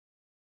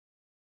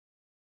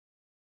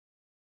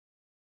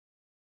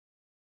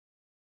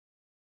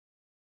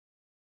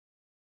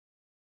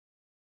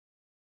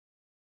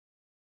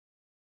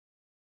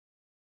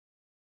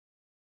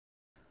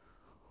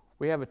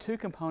We have a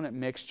two-component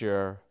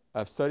mixture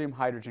of sodium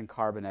hydrogen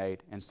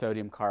carbonate and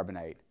sodium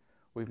carbonate.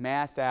 We've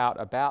massed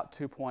out about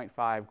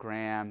 2.5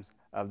 grams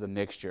of the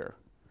mixture.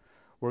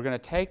 We're going to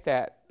take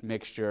that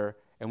mixture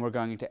and we're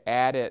going to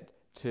add it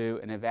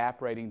to an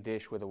evaporating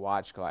dish with a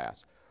watch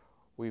glass.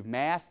 We've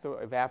masked the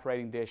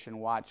evaporating dish and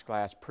watch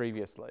glass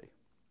previously.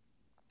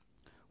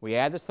 We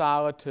add the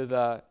solid to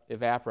the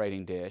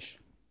evaporating dish.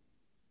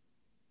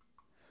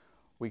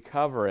 We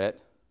cover it.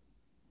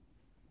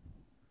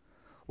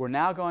 We're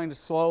now going to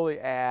slowly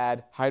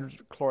add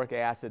hydrochloric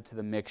acid to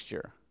the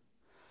mixture.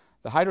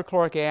 The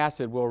hydrochloric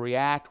acid will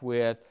react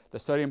with the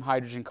sodium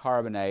hydrogen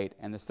carbonate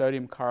and the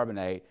sodium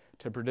carbonate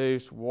to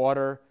produce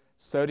water,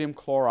 sodium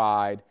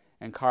chloride,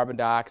 and carbon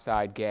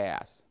dioxide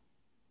gas.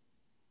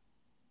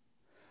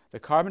 The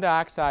carbon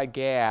dioxide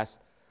gas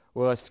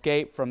will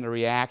escape from the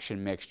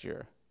reaction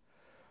mixture.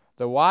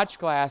 The watch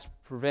glass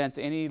prevents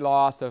any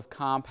loss of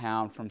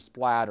compound from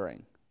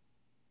splattering.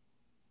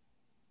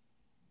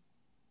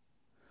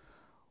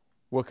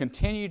 We'll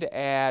continue to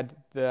add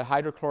the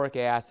hydrochloric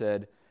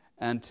acid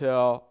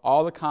until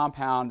all the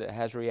compound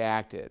has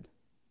reacted.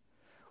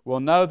 We'll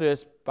know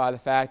this by the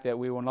fact that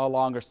we will no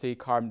longer see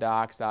carbon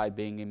dioxide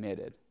being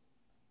emitted.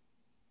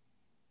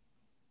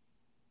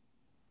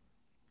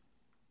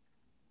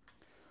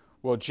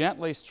 We'll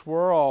gently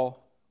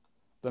swirl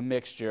the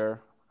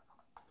mixture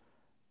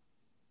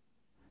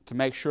to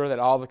make sure that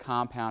all the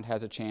compound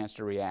has a chance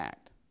to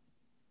react.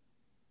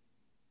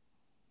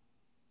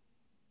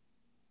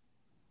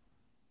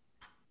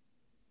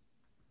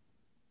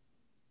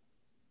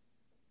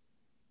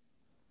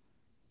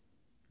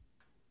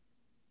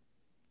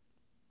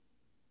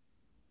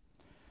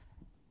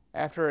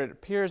 After it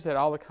appears that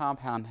all the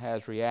compound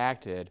has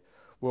reacted,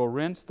 we'll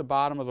rinse the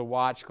bottom of the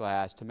watch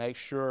glass to make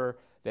sure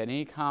that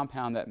any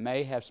compound that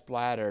may have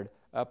splattered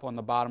up on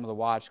the bottom of the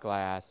watch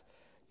glass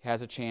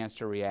has a chance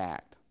to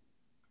react.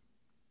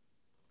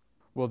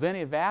 We'll then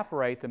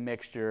evaporate the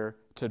mixture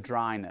to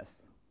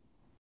dryness.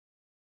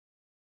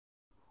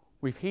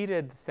 We've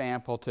heated the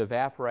sample to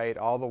evaporate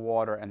all the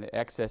water and the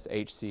excess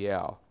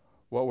HCl.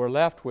 What we're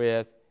left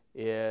with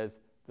is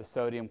the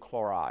sodium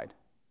chloride.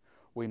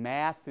 We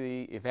mass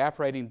the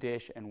evaporating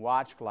dish and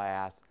watch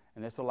glass,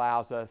 and this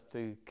allows us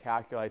to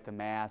calculate the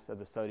mass of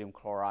the sodium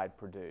chloride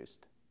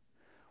produced.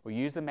 We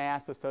use the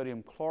mass of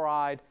sodium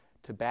chloride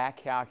to back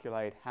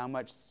calculate how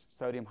much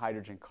sodium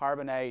hydrogen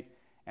carbonate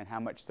and how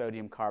much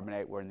sodium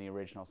carbonate were in the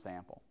original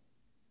sample.